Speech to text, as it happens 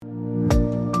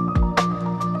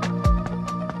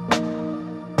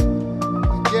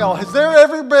y'all, has there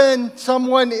ever been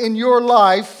someone in your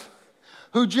life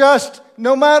who just,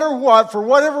 no matter what, for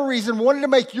whatever reason, wanted to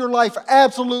make your life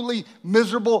absolutely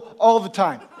miserable all the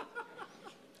time?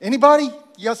 Anybody?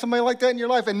 You got somebody like that in your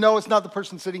life? And no, it's not the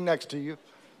person sitting next to you,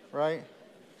 right?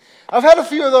 I've had a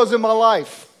few of those in my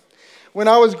life. When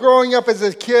I was growing up as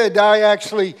a kid, I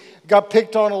actually got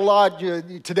picked on a lot.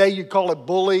 Today you'd call it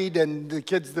bullied, and the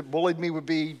kids that bullied me would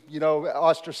be,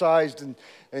 ostracized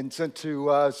and sent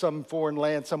to some foreign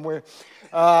land somewhere.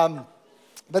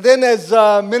 But then as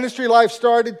ministry life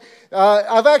started,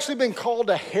 I've actually been called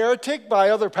a heretic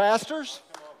by other pastors.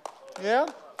 Yeah.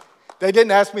 They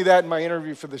didn't ask me that in my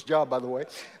interview for this job, by the way,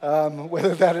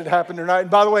 whether that had happened or not.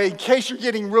 And by the way, in case you're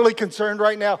getting really concerned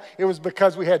right now, it was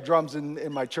because we had drums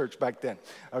in my church back then,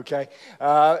 okay?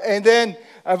 And then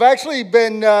I've actually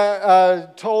been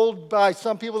told by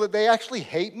some people that they actually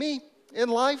hate me in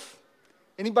life.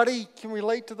 Anybody can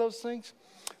relate to those things?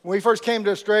 When we first came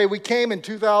to Australia, we came in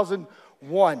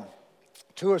 2001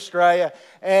 to Australia,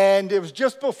 and it was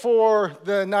just before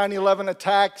the 9/11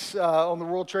 attacks on the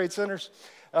World Trade Centers.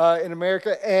 In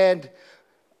America. And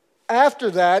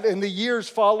after that, in the years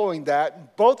following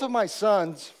that, both of my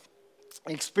sons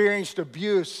experienced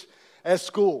abuse at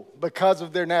school because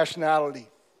of their nationality.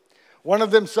 One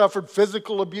of them suffered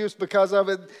physical abuse because of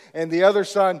it, and the other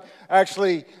son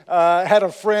actually had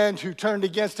a friend who turned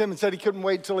against him and said he couldn't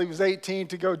wait until he was 18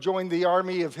 to go join the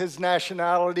army of his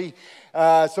nationality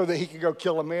so that he could go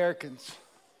kill Americans.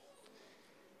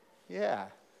 Yeah.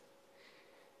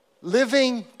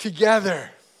 Living together.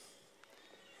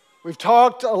 We've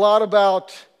talked a lot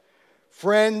about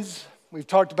friends. We've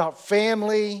talked about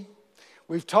family.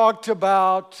 We've talked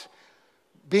about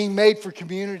being made for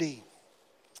community.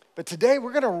 But today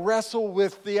we're going to wrestle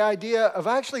with the idea of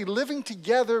actually living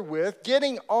together with,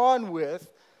 getting on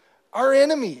with our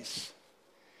enemies.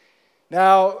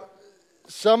 Now,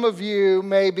 some of you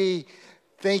may be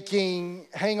thinking,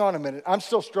 hang on a minute, I'm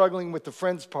still struggling with the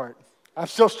friends part. I'm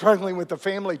still struggling with the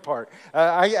family part.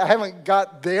 I haven't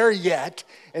got there yet.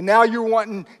 And now you're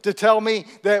wanting to tell me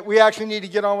that we actually need to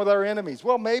get on with our enemies.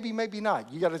 Well, maybe, maybe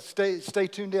not. You got to stay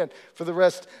tuned in for the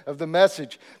rest of the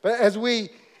message. But as we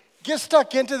get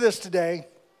stuck into this today,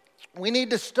 we need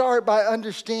to start by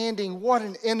understanding what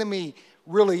an enemy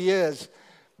really is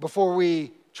before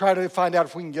we try to find out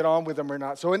if we can get on with them or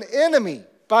not. So an enemy,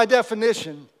 by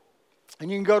definition, and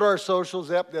you can go to our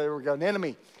socials, yep, there we go. An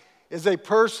enemy is a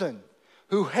person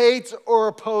who hates or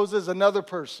opposes another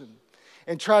person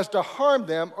and tries to harm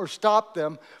them or stop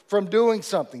them from doing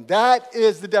something. That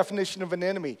is the definition of an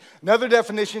enemy. Another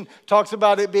definition talks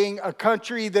about it being a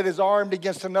country that is armed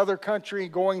against another country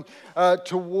going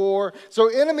to war. So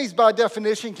enemies by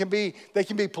definition can be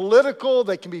political,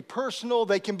 they can be personal,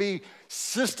 they can be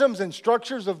systems and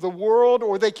structures of the world,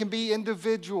 or they can be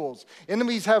individuals.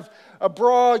 Enemies have a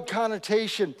broad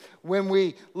connotation when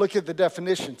we look at the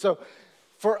definition. So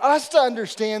for us to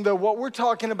understand, though, what we're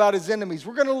talking about as enemies,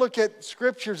 we're going to look at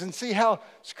scriptures and see how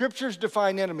scriptures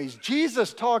define enemies.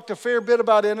 Jesus talked a fair bit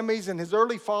about enemies, and his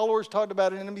early followers talked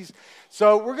about enemies.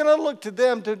 So we're going to look to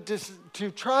them to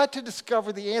try to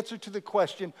discover the answer to the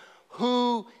question,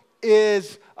 who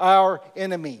is our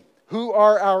enemy? Who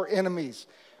are our enemies?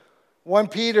 1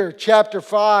 Peter chapter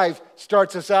 5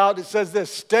 starts us out. It says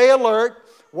this, stay alert,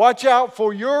 watch out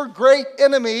for your great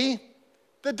enemy,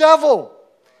 the devil.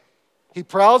 He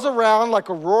prowls around like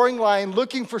a roaring lion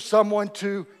looking for someone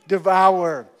to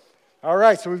devour. All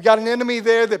right, so we've got an enemy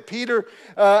there that Peter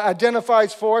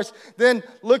identifies for us. Then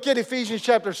look at Ephesians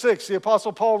chapter 6. The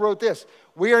Apostle Paul wrote this.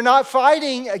 We are not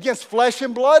fighting against flesh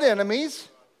and blood enemies,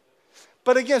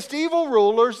 but against evil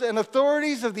rulers and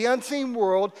authorities of the unseen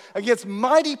world, against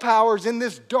mighty powers in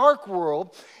this dark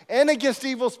world, and against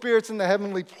evil spirits in the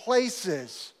heavenly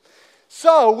places.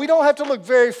 So we don't have to look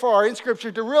very far in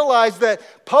Scripture to realize that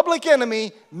public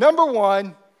enemy number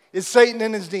one is Satan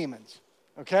and his demons,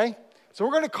 okay? So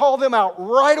we're going to call them out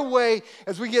right away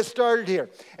as we get started here.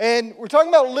 And we're talking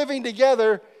about living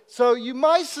together, so you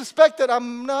might suspect that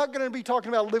I'm not going to be talking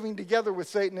about living together with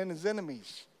Satan and his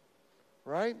enemies,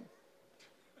 right?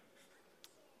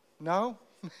 No?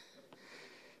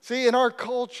 See, in our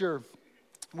culture,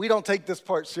 we don't take this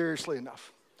part seriously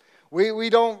enough. We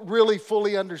don't really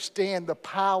fully understand the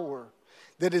power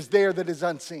that is there that is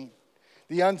unseen.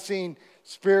 The unseen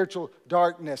spiritual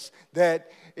darkness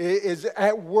that is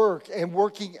at work and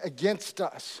working against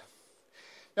us.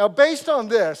 Now, based on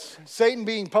this, Satan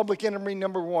being public enemy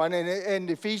number one, and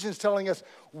Ephesians telling us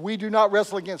we do not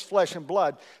wrestle against flesh and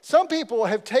blood, some people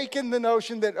have taken the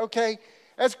notion that, okay,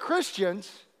 as Christians,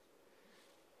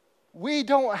 we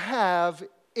don't have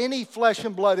any flesh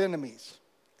and blood enemies.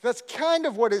 That's kind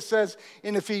of what it says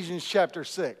in Ephesians chapter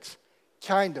 6.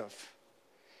 Kind of.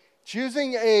 It's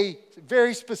using a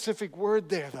very specific word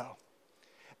there, though.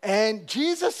 And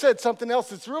Jesus said something else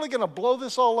that's really going to blow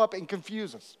this all up and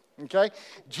confuse us. Okay?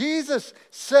 Jesus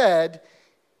said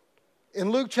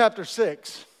in Luke chapter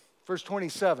 6, verse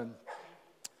 27,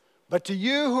 "But to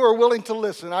you who are willing to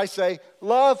listen, I say,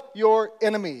 love your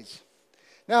enemies."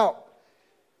 Now,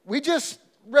 we just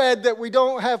read that we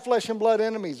don't have flesh and blood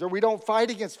enemies, or we don't fight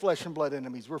against flesh and blood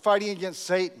enemies. We're fighting against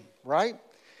Satan, right?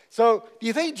 So, do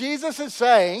you think Jesus is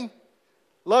saying,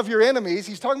 love your enemies?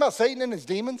 He's talking about Satan and his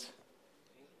demons?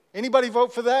 Anybody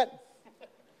vote for that?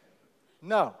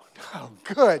 No. Oh,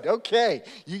 good. Okay.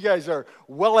 You guys are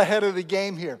well ahead of the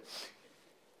game here.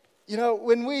 You know,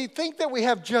 when we think that we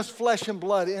have just flesh and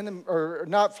blood, or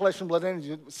not flesh and blood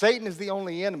enemies, Satan is the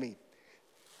only enemy.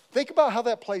 Think about how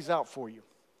that plays out for you.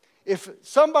 If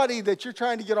somebody that you're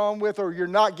trying to get on with or you're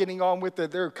not getting on with,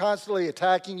 that they're constantly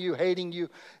attacking you, hating you,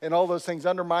 and all those things,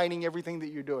 undermining everything that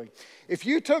you're doing. If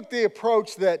you took the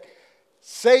approach that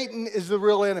Satan is the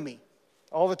real enemy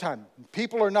all the time,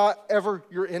 people are not ever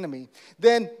your enemy,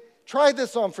 then try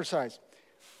this on for size.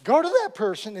 Go to that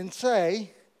person and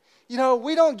say, you know,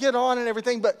 we don't get on and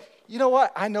everything, but you know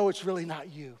what? I know it's really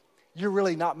not you. You're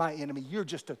really not my enemy. You're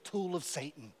just a tool of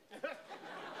Satan.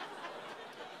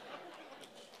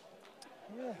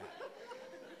 Yeah.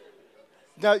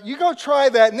 Now, you go try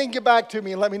that and then get back to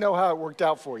me and let me know how it worked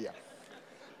out for you.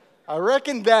 I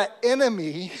reckon that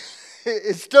enemy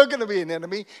is still going to be an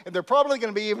enemy, and they're probably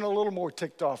going to be even a little more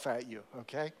ticked off at you,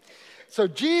 okay? So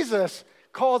Jesus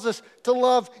calls us to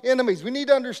love enemies. We need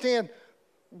to understand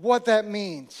what that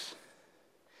means.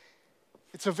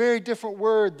 It's a very different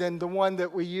word than the one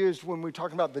that we used when we were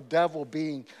talking about the devil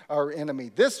being our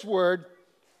enemy. This word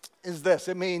is this.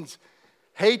 It means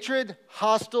hatred,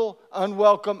 hostile,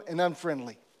 unwelcome, and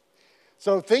unfriendly.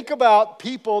 So think about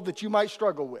people that you might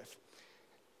struggle with.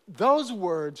 Those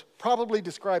words probably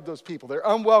describe those people. They're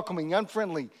unwelcoming,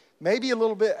 unfriendly, maybe a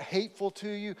little bit hateful to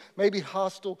you, maybe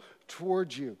hostile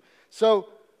towards you. So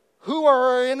who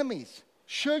are our enemies?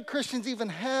 Should Christians even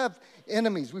have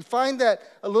enemies? We find that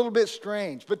a little bit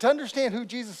strange. But to understand who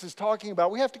Jesus is talking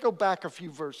about, we have to go back a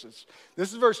few verses.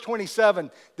 This is verse 27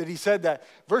 that he said that.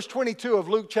 Verse 22 of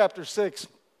Luke chapter 6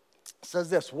 says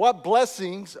this: "What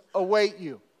blessings await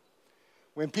you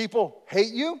when people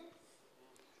hate you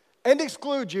and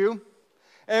exclude you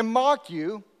and mock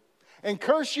you and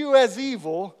curse you as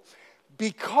evil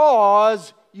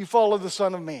because you follow the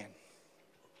Son of Man."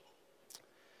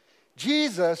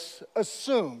 Jesus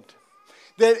assumed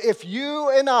that if you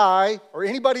and I or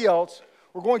anybody else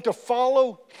were going to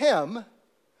follow him,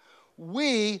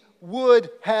 we would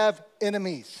have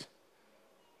enemies.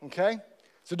 Okay?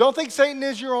 So don't think Satan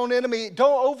is your own enemy.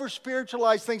 Don't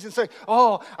over-spiritualize things and say,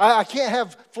 oh, I can't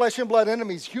have flesh and blood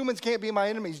enemies. Humans can't be my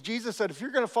enemies. Jesus said, if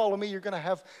you're going to follow me, you're going to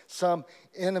have some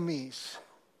enemies.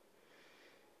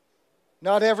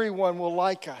 Not everyone will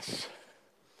like us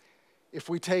if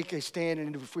we take a stand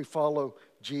and if we follow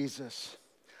Jesus.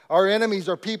 Our enemies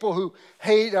are people who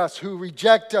hate us, who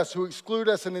reject us, who exclude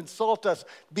us and insult us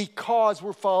because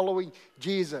we're following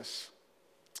Jesus.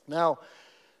 Now,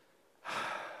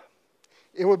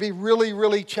 it would be really,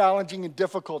 really challenging and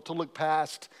difficult to look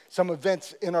past some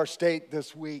events in our state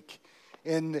this week.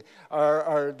 In the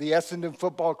Essendon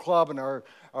Football Club and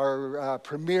our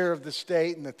premier of the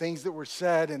state and the things that were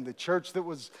said and the church that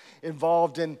was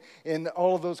involved in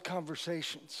all of those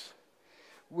conversations.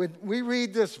 When we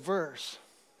read this verse,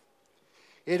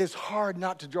 it is hard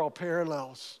not to draw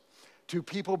parallels to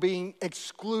people being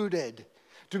excluded,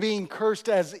 to being cursed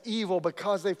as evil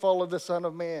because they follow the Son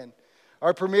of Man.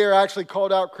 Our premier actually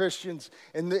called out Christians,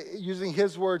 and using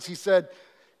his words, he said,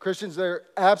 Christians, they're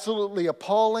absolutely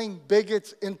appalling,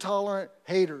 bigots, intolerant,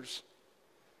 haters.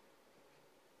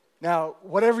 Now,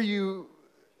 whatever you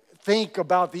think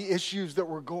about the issues that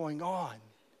were going on,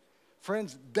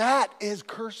 friends, that is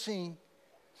cursing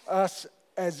us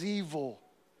as evil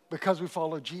because we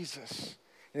follow Jesus.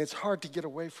 And it's hard to get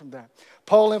away from that.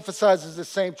 Paul emphasizes the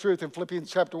same truth in Philippians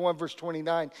chapter 1, verse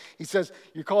 29. He says,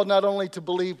 you're called not only to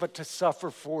believe, but to suffer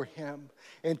for him.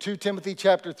 And 2 Timothy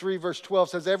chapter 3, verse 12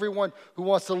 says, everyone who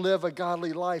wants to live a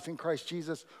godly life in Christ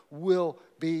Jesus will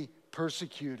be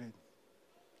persecuted.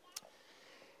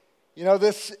 You know,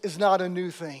 this is not a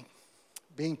new thing,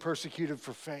 being persecuted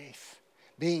for faith,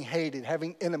 being hated,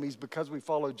 having enemies because we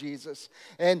follow Jesus.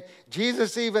 And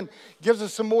Jesus even gives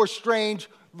us some more strange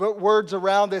words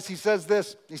around this. He says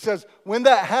this, he says, when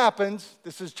that happens,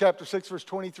 this is chapter 6, verse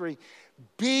 23,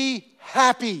 be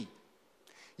happy.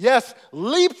 Yes,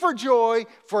 leap for joy,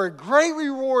 for a great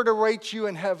reward awaits you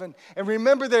in heaven. And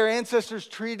remember, their ancestors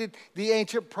treated the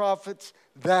ancient prophets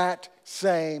that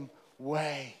same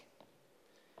way.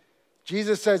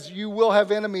 Jesus says, you will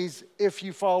have enemies if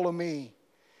you follow me.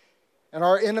 And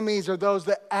our enemies are those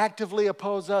that actively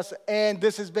oppose us, and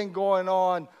this has been going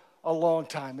on a long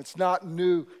time. It's not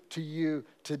new to you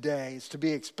today. It's to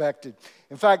be expected.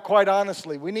 In fact, quite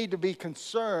honestly, we need to be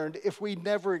concerned if we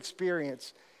never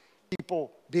experience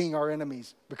people being our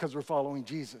enemies because we're following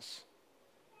Jesus.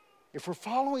 If we're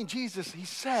following Jesus, he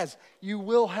says you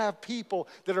will have people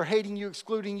that are hating you,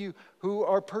 excluding you, who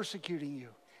are persecuting you.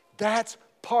 That's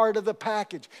part of the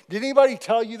package. Did anybody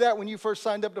tell you that when you first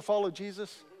signed up to follow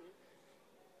Jesus?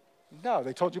 No,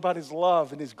 they told you about his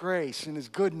love and his grace and his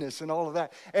goodness and all of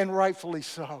that, and rightfully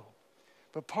so.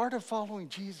 But part of following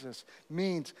Jesus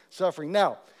means suffering.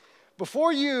 Now,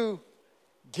 before you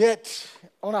get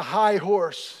on a high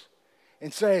horse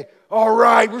and say, all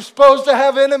right, we're supposed to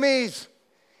have enemies.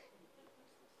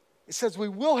 It says we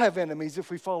will have enemies if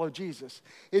we follow Jesus.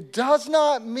 It does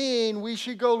not mean we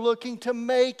should go looking to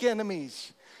make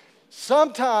enemies.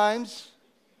 Sometimes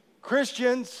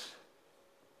Christians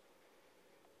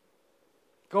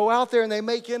go out there and they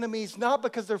make enemies not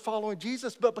because they're following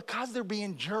Jesus, but because they're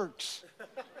being jerks.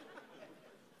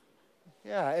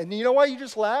 Yeah, and you know why you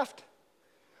just laughed?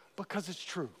 Because it's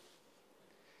true.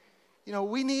 You know,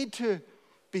 we need to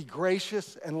be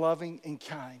gracious and loving and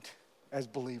kind as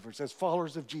believers, as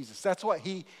followers of Jesus. That's what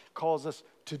he calls us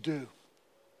to do.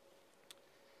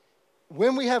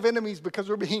 When we have enemies because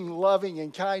we're being loving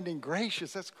and kind and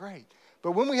gracious, that's great.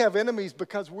 But when we have enemies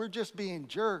because we're just being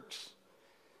jerks,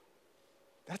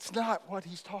 that's not what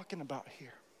he's talking about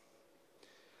here.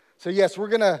 So yes, we're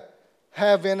going to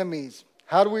have enemies.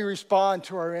 How do we respond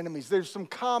to our enemies? There's some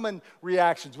common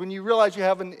reactions. When you realize you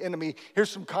have an enemy, here's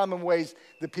some common ways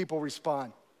that people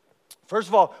respond. First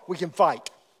of all, we can fight.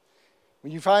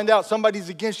 When you find out somebody's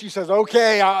against you, says,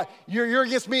 okay, you're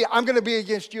against me, I'm going to be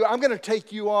against you. I'm going to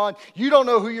take you on. You don't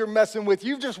know who you're messing with.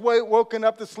 You've just woken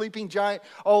up the sleeping giant,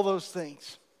 all those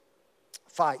things.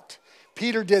 Fight.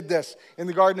 Peter did this in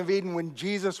the Garden of Eden when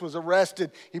Jesus was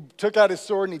arrested. He took out his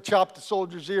sword and he chopped the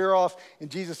soldier's ear off. And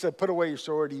Jesus said, put away your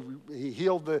sword. He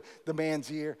healed the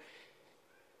man's ear.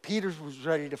 Peter was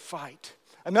ready to fight.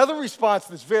 Another response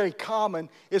that's very common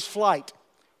is flight.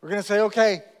 We're going to say,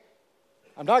 okay,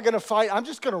 I'm not going to fight. I'm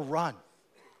just going to run.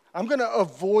 I'm going to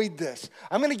avoid this.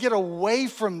 I'm going to get away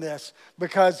from this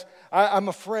because I'm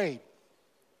afraid.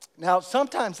 Now,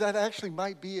 sometimes that actually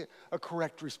might be a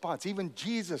correct response. Even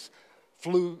Jesus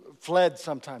fled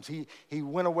sometimes. He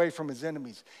went away from his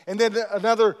enemies. And then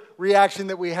another reaction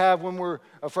that we have when we're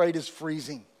afraid is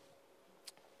freezing.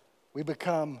 We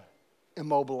become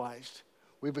immobilized.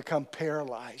 We become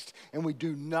paralyzed. And we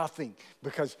do nothing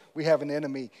because we have an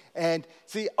enemy. And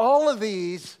see, all of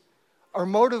these are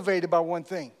motivated by one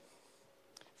thing: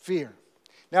 fear.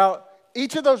 Now,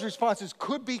 each of those responses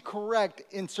could be correct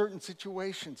in certain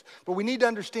situations. But we need to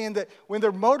understand that when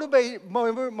they're motivated by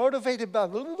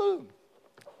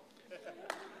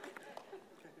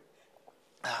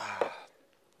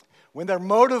when they're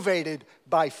motivated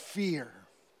by fear,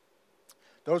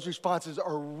 those responses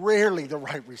are rarely the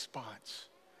right response.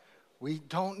 We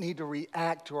don't need to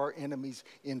react to our enemies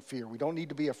in fear. We don't need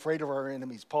to be afraid of our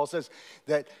enemies. Paul says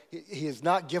that he has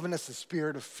not given us the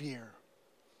spirit of fear,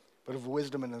 but of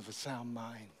wisdom and of a sound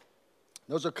mind.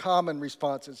 Those are common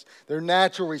responses. They're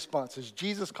natural responses.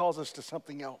 Jesus calls us to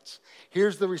something else.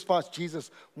 Here's the response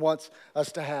Jesus wants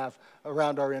us to have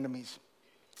around our enemies.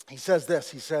 He says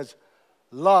this. He says,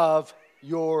 love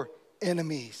your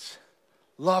enemies.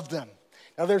 Love them.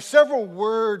 Now, there's several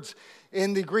words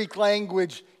in the Greek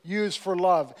language used for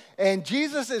love. And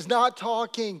Jesus is not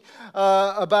talking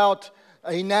about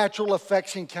a natural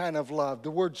affection kind of love.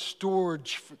 The word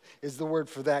storge is the word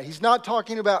for that. He's not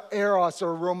talking about eros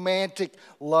or romantic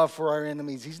love for our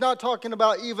enemies. He's not talking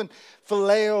about even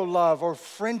phileo love or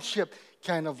friendship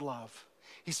kind of love.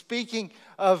 He's speaking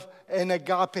of an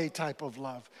agape type of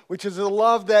love, which is a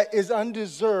love that is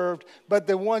undeserved, but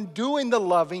the one doing the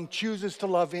loving chooses to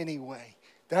love anyway.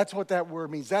 That's what that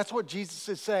word means. That's what Jesus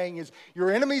is saying is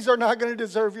your enemies are not going to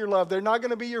deserve your love. They're not going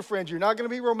to be your friends. You're not going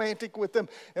to be romantic with them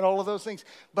and all of those things.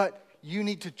 But you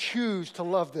need to choose to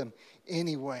love them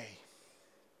anyway.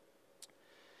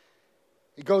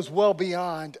 It goes well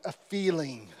beyond a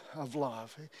feeling of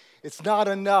love. It's not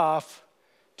enough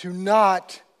to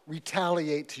not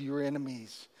retaliate to your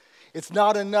enemies. It's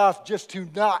not enough just to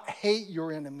not hate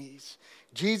your enemies.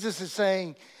 Jesus is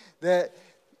saying that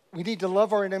we need to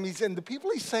love our enemies, and the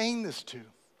people he's saying this to,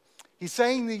 He's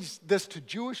saying this to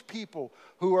Jewish people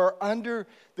who are under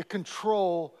the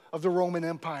control of the Roman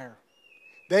Empire.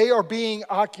 They are being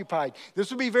occupied.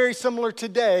 This would be very similar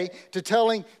today to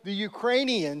telling the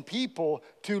Ukrainian people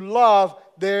to love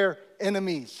their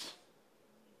enemies.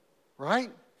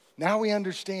 Right? Now we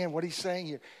understand what he's saying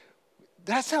here.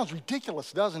 That sounds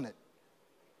ridiculous, doesn't it?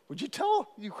 Would you tell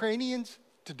Ukrainians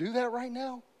to do that right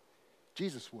now?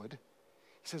 Jesus would.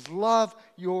 He says, love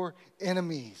your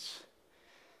enemies.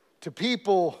 To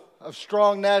people of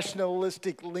strong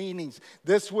nationalistic leanings,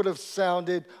 this would have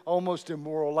sounded almost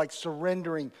immoral, like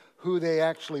surrendering who they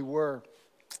actually were.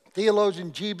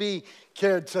 Theologian G.B.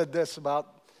 Caird said this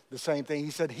about the same thing. He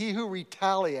said, he who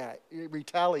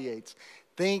retaliates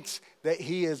thinks that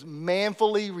he is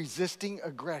manfully resisting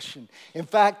aggression. In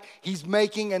fact, he's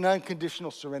making an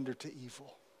unconditional surrender to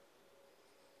evil.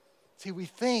 See, we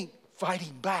think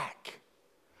fighting back,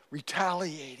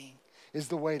 retaliating is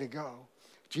the way to go.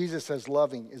 Jesus says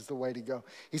loving is the way to go.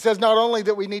 He says not only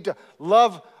that we need to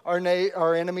love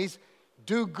our enemies,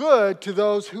 do good to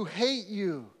those who hate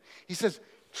you. He says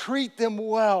treat them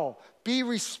well, be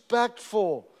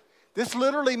respectful. This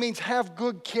literally means have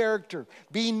good character.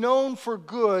 Be known for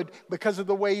good because of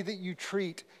the way that you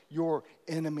treat your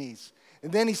enemies.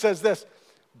 And then he says this,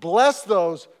 bless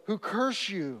those who curse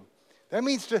you. That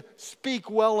means to speak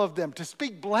well of them, to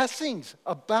speak blessings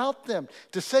about them,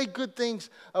 to say good things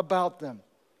about them.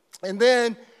 And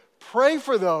then pray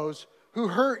for those who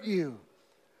hurt you.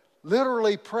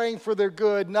 Literally praying for their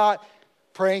good, not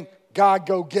praying, God,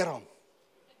 go get them.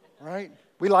 Right?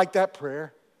 We like that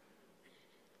prayer.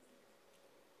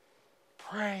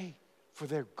 Pray for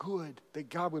their good, that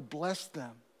God would bless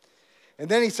them. And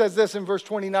then he says this in verse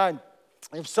 29.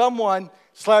 If someone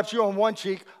slaps you on one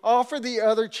cheek, offer the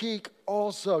other cheek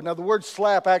also. Now the word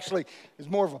slap actually is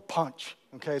more of a punch.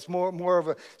 Okay, it's more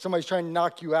of somebody's trying to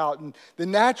knock you out. And the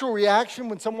natural reaction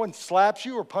when someone slaps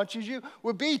you or punches you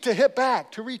would be to hit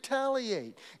back, to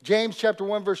retaliate. James chapter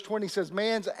 1 verse 20 says,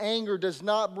 man's anger does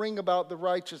not bring about the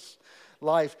righteous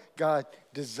life God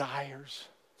desires.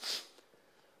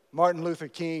 Martin Luther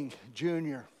King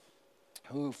Jr.,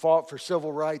 who fought for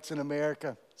civil rights in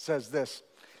America, says this,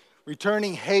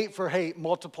 returning hate for hate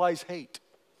multiplies hate,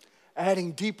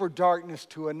 adding deeper darkness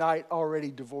to a night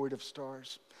already devoid of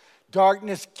stars.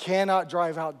 Darkness cannot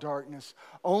drive out darkness.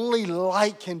 Only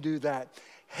light can do that.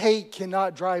 Hate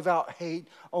cannot drive out hate.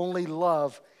 Only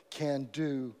love can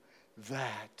do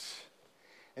that.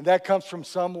 And that comes from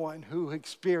someone who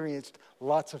experienced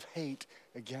lots of hate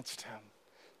against him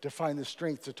to find the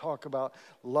strength to talk about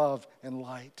love and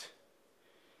light.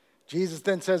 Jesus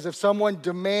then says, if someone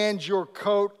demands your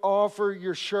coat, offer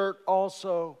your shirt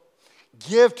also.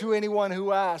 Give to anyone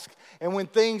who asks. And when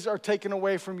things are taken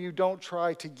away from you, don't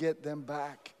try to get them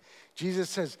back. Jesus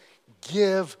says,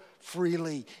 give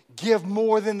freely. Give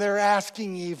more than they're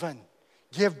asking even.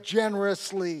 Give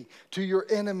generously to your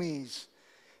enemies.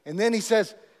 And then he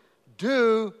says,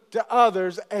 do to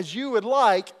others as you would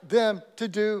like them to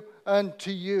do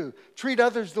unto you. Treat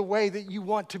others the way that you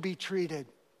want to be treated.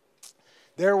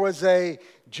 There was a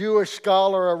Jewish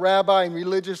scholar, a rabbi and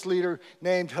religious leader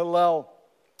named Hillel.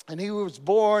 And he was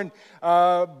born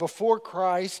before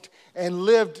Christ and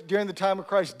lived during the time of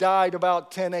Christ, died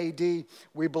about 10 AD,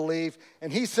 we believe.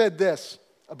 And he said this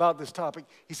about this topic.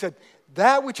 He said,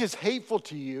 that which is hateful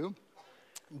to you,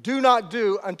 do not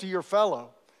do unto your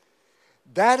fellow.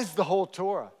 That is the whole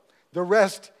Torah. The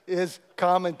rest is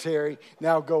commentary.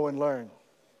 Now go and learn.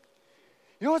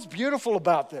 You know what's beautiful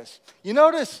about this? You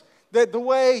notice that the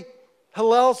way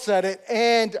Hillel said it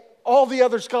and all the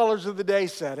other scholars of the day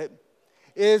said it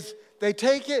is they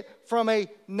take it from a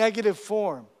negative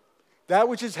form. That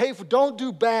which is hateful. Don't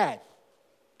do bad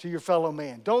to your fellow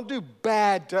man. Don't do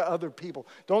bad to other people.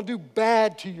 Don't do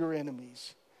bad to your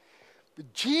enemies.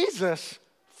 But Jesus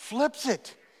flips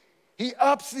it. He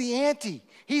ups the ante.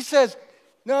 He says,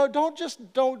 no,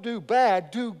 don't do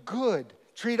bad, do good.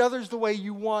 Treat others the way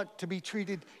you want to be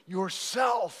treated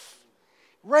yourself.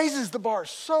 Raises the bar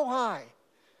so high.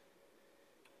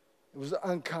 It was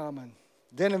uncommon.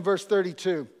 Then in verse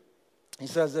 32, he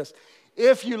says this,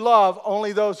 if you love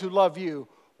only those who love you,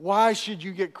 why should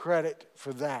you get credit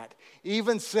for that?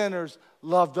 Even sinners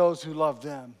love those who love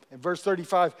them. In verse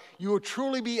 35, you will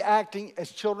truly be acting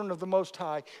as children of the Most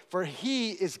High, for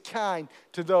He is kind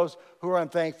to those who are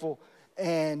unthankful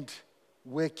and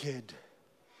wicked.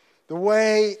 The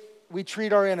way we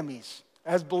treat our enemies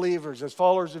as believers, as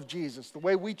followers of Jesus, the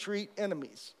way we treat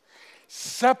enemies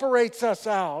separates us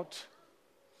out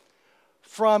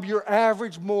from your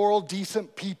average moral,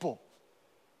 decent people,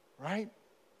 right?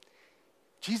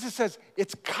 Jesus says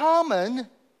it's common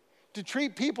to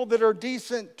treat people that are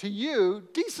decent to you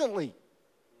decently.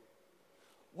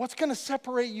 What's going to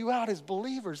separate you out as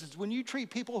believers is when you treat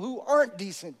people who aren't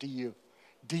decent to you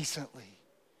decently.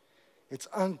 It's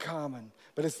uncommon,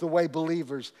 but it's the way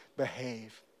believers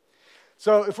behave.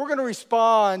 So if we're going to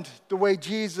respond the way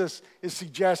Jesus is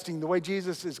suggesting, the way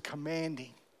Jesus is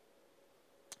commanding,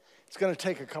 it's going to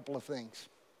take a couple of things.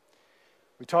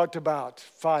 We talked about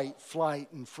fight, flight,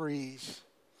 and freeze.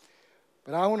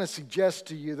 But I want to suggest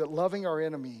to you that loving our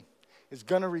enemy is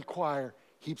going to require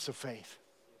heaps of faith.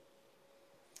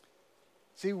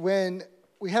 See, when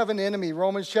we have an enemy,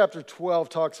 Romans chapter 12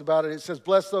 talks about it. It says,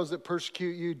 bless those that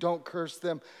persecute you, don't curse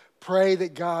them. Pray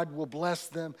that God will bless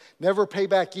them. Never pay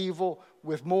back evil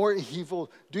with more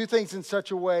evil. Do things in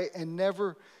such a way and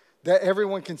never that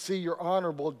everyone can see you're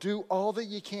honorable. Do all that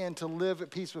you can to live at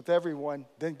peace with everyone.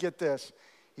 Then get this.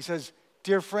 He says,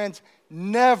 dear friends,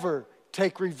 never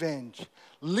take revenge.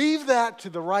 Leave that to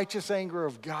the righteous anger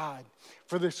of God.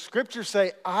 For the scriptures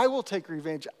say, I will take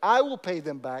revenge. I will pay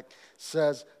them back,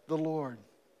 says the Lord.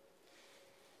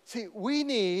 See, we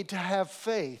need to have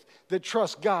faith that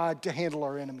trusts God to handle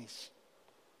our enemies.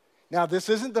 Now, this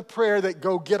isn't the prayer that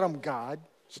go get them, God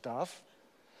stuff.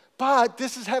 But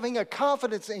this is having a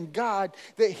confidence in God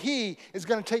that He is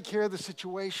going to take care of the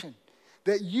situation.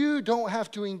 That you don't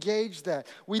have to engage that.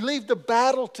 We leave the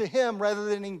battle to Him rather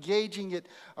than engaging it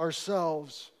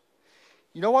ourselves.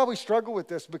 You know why we struggle with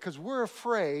this? Because we're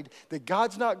afraid that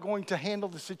God's not going to handle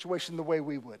the situation the way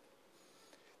we would.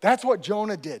 That's what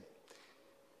Jonah did.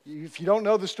 If you don't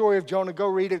know the story of Jonah, go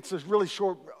read it. It's a really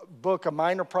short book, a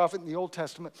minor prophet in the Old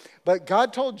Testament. But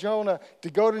God told Jonah to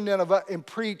go to Nineveh and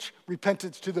preach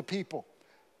repentance to the people.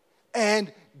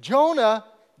 And Jonah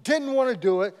didn't want to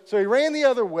do it, so he ran the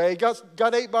other way,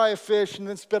 got ate by a fish, and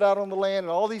then spit out on the land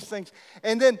and all these things.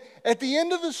 And then at the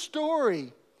end of the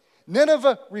story,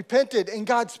 Nineveh repented and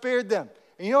God spared them.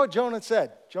 And you know what Jonah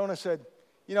said? Jonah said,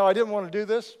 I didn't want to do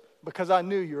this because I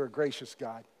knew you're a gracious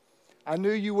God. I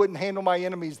knew you wouldn't handle my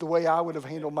enemies the way I would have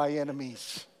handled my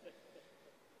enemies.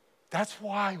 That's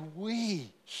why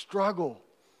we struggle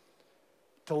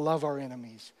to love our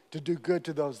enemies, to do good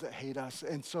to those that hate us,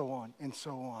 and so on and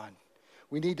so on.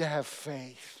 We need to have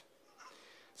faith.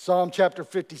 Psalm chapter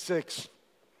 56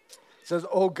 says,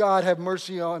 oh God, have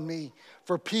mercy on me,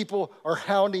 for people are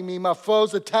hounding me. My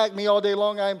foes attack me all day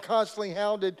long. I am constantly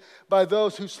hounded by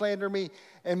those who slander me,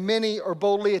 and many are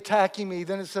boldly attacking me.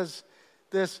 Then it says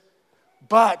this,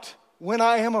 but when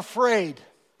I am afraid,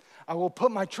 I will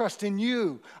put my trust in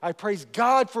you. I praise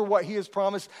God for what He has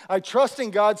promised. I trust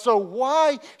in God, so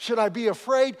why should I be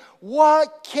afraid?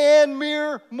 What can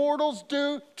mere mortals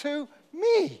do to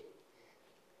me?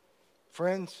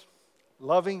 Friends,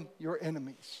 loving your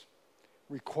enemies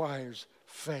requires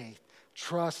faith.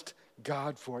 Trust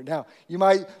God for it. Now, you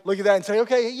might look at that and say,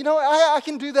 okay, I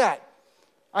can do that.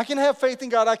 I can have faith in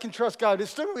God. I can trust God.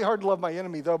 It's still going to be hard to love my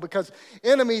enemy, though, because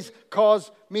enemies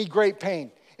cause me great pain.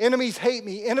 Enemies hate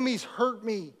me. Enemies hurt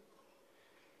me.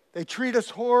 They treat us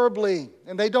horribly,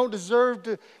 and they don't deserve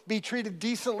to be treated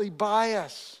decently by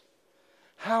us.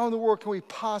 How in the world can we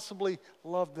possibly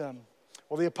love them?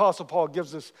 Well, the Apostle Paul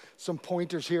gives us some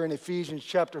pointers here in Ephesians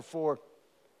chapter 4.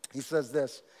 He says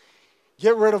this,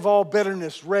 get rid of all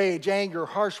bitterness, rage, anger,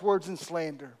 harsh words, and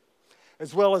slander,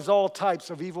 as well as all types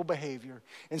of evil behavior.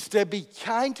 Instead, be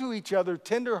kind to each other,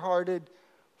 tenderhearted,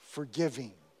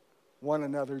 forgiving one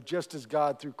another, just as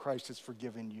God through Christ has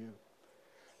forgiven you.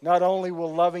 Not only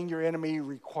will loving your enemy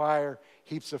require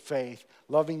heaps of faith,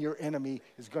 loving your enemy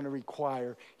is going to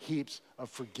require heaps of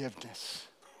forgiveness.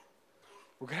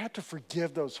 We're going to have to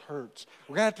forgive those hurts.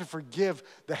 We're going to have to forgive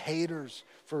the haters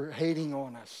for hating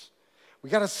on us.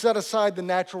 We got to set aside the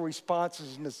natural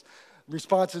responses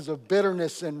of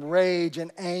bitterness and rage and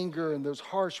anger and those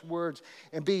harsh words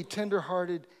and be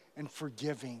tenderhearted and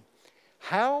forgiving.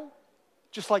 How?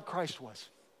 Just like Christ was.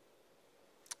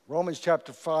 Romans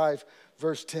chapter 5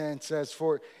 verse 10 says,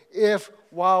 for if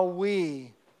while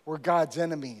we were God's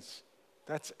enemies,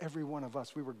 that's every one of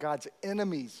us, we were God's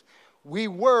enemies, we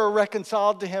were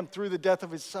reconciled to Him through the death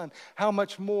of His Son, how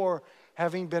much more,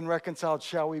 having been reconciled,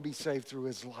 shall we be saved through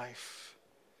His life?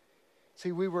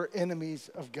 See, we were enemies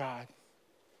of God.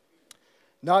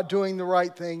 Not doing the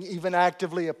right thing, even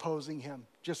actively opposing Him,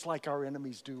 just like our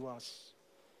enemies do us.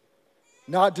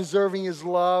 Not deserving His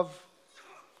love,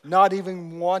 not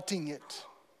even wanting it.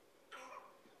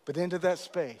 But into that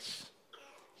space,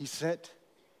 He sent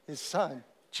His Son,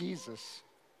 Jesus,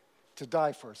 to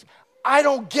die for us. I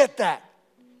don't get that.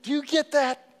 Do you get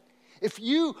that? If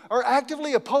you are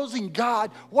actively opposing God,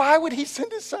 why would He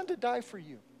send His Son to die for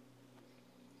you?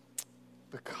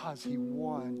 Because He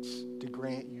wants to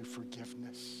grant you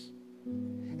forgiveness.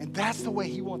 And And that's the way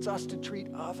he wants us to treat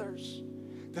others,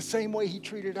 the same way he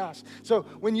treated us. So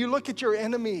when you look at your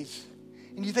enemies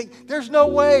and you think, there's no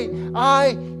way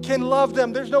I can love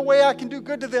them, there's no way I can do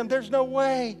good to them, there's no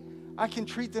way I can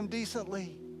treat them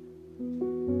decently.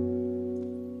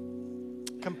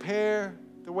 Compare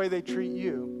the way they treat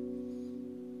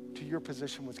you to your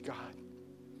position with God.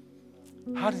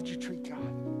 How did you treat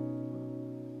God?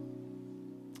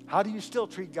 How do you still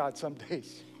treat God some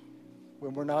days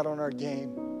when we're not on our game,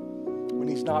 when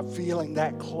he's not feeling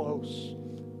that close?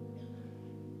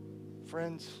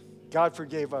 Friends, God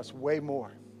forgave us way more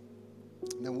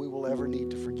than we will ever need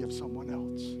to forgive someone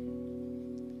else.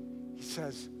 He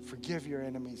says, forgive your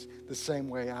enemies the same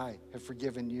way I have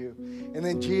forgiven you. And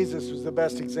then Jesus was the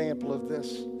best example of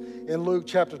this. In Luke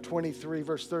chapter 23,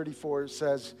 verse 34, it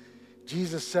says,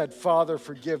 Jesus said, Father,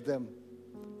 forgive them,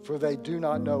 for they do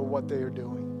not know what they are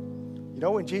doing. You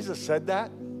know when Jesus said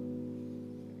that?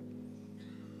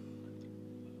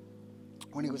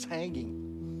 When he was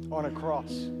hanging on a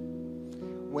cross.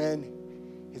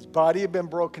 When his body had been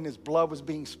broken, his blood was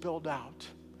being spilled out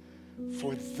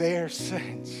for their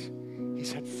sins. He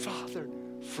said, Father,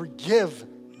 forgive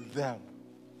them.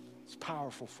 It's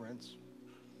powerful, friends.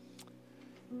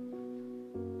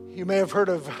 You may have heard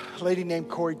of a lady named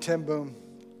Corrie ten Boom.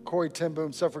 Corrie ten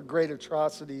Boom suffered great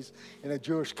atrocities in a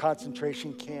Jewish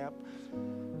concentration camp.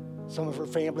 Some of her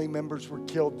family members were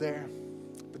killed there.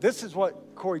 But this is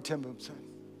what Corrie ten Boom said.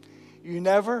 You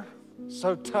never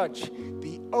so touch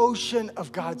the ocean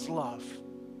of God's love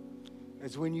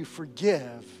as when you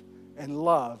forgive and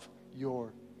love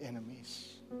your enemies.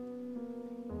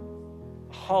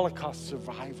 A Holocaust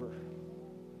survivor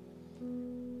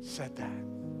said that.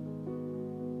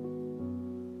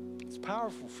 It's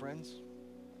powerful, friends.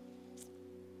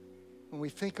 When we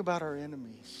think about our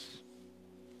enemies,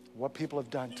 what people have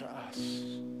done to us,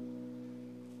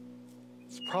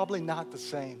 it's probably not the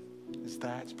same as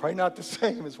that. It's probably not the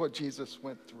same as what Jesus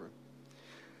went through.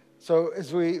 So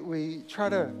as we try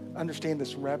to understand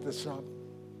this and wrap this up,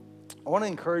 I want to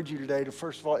encourage you today to,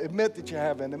 first of all, admit that you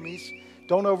have enemies.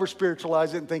 Don't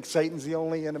over-spiritualize it and think Satan's the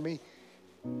only enemy.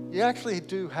 You actually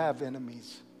do have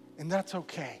enemies, and that's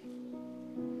okay.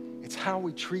 It's how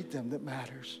we treat them that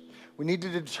matters. We need to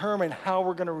determine how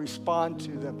we're going to respond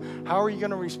to them. How are you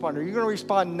going to respond? Are you going to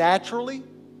respond naturally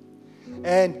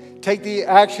and take the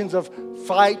actions of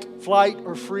fight, flight,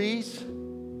 or freeze?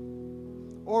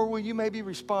 Or will you maybe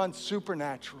respond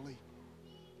supernaturally?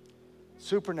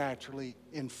 Supernaturally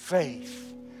in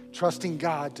faith, trusting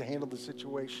God to handle the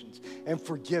situations, and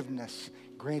forgiveness,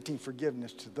 granting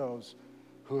forgiveness to those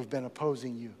who have been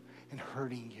opposing you and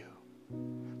hurting you.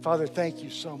 Father, thank you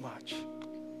so much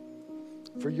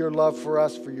for your love for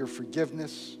us, for your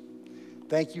forgiveness.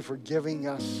 Thank you for giving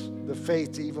us the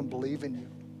faith to even believe in you.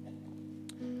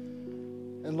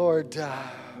 And Lord,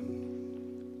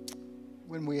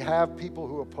 when we have people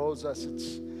who oppose us,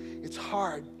 it's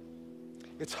hard.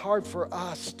 It's hard for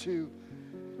us to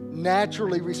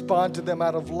naturally respond to them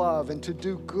out of love and to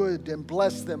do good and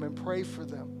bless them and pray for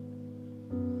them.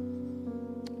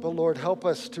 But Lord, help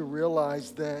us to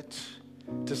realize that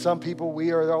to some people,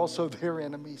 we are also their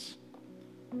enemies.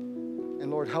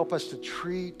 And Lord, help us to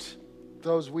treat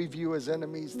those we view as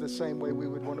enemies the same way we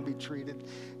would want to be treated.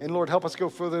 And Lord, help us go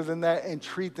further than that and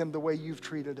treat them the way you've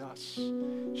treated us,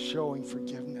 showing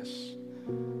forgiveness.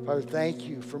 Father, thank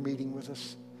you for meeting with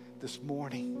us this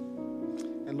morning.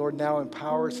 And Lord, now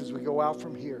empower us as we go out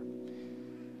from here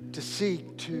to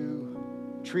seek to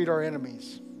treat our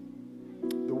enemies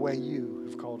the way you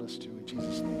have called us to. In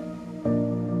Jesus' name.